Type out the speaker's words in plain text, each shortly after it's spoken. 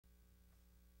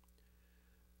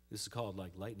This is called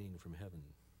Like Lightning from Heaven.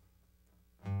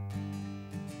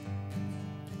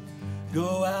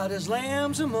 Go out as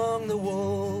lambs among the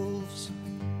wolves.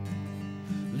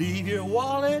 Leave your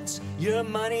wallets, your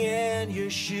money, and your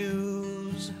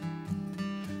shoes.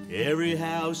 Every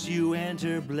house you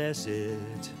enter, bless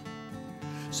it.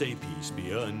 Say peace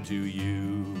be unto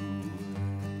you.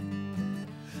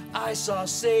 I saw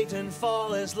Satan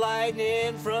fall as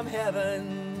lightning from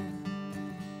heaven.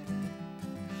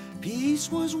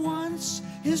 Peace was once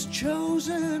his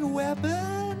chosen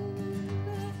weapon.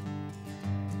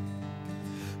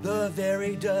 The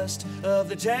very dust of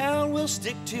the town will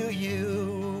stick to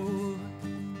you.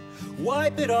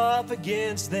 Wipe it off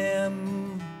against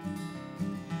them.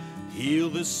 Heal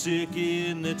the sick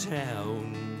in the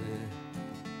town.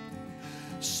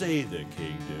 Say the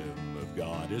kingdom of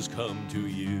God has come to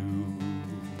you.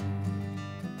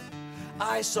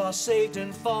 I saw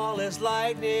Satan fall as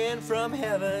lightning from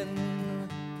heaven.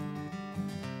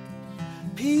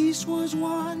 Peace was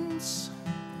once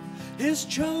his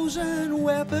chosen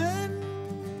weapon.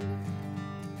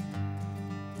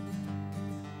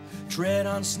 Tread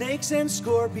on snakes and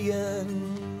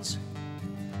scorpions.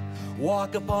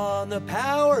 Walk upon the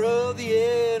power of the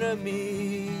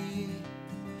enemy.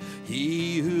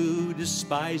 He who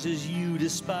despises you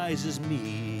despises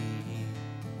me.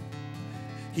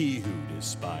 He who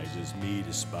despises me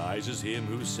despises him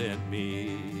who sent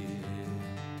me.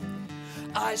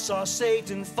 I saw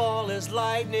Satan fall as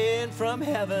lightning from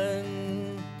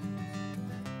heaven.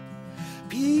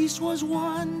 Peace was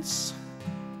once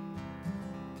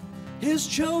his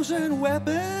chosen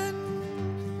weapon.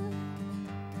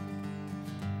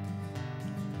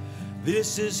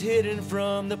 This is hidden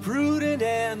from the prudent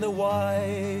and the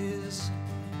wise.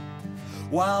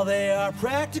 While they are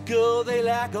practical, they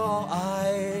lack all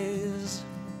eyes.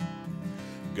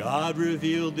 God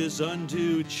revealed this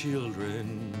unto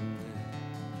children.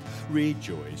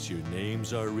 Rejoice, your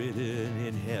names are written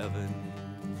in heaven.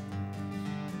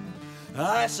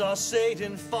 I saw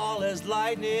Satan fall as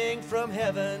lightning from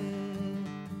heaven.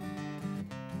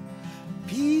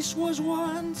 Peace was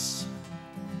once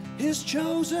his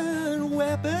chosen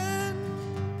weapon.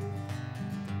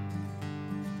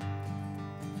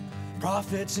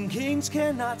 Prophets and kings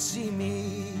cannot see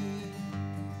me.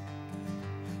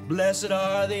 Blessed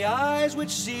are the eyes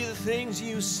which see the things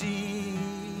you see.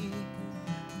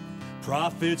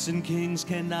 Prophets and kings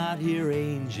cannot hear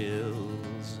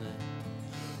angels,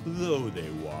 though they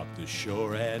walk the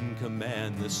shore and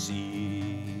command the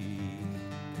sea.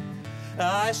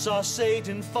 I saw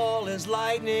Satan fall as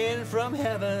lightning from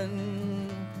heaven.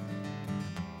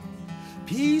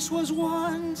 Peace was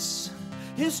once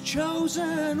his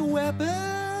chosen weapon.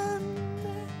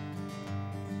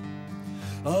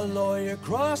 A lawyer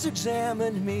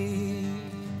cross-examined me.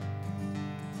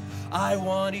 I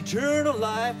want eternal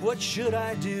life, what should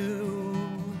I do?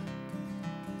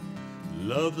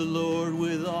 Love the Lord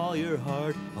with all your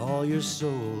heart, all your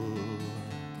soul.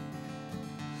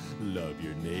 Love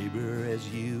your neighbor as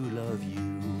you love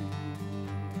you.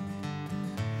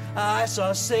 I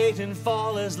saw Satan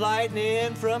fall as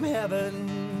lightning from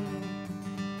heaven.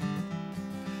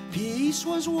 Peace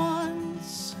was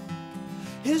once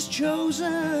his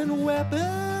chosen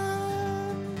weapon.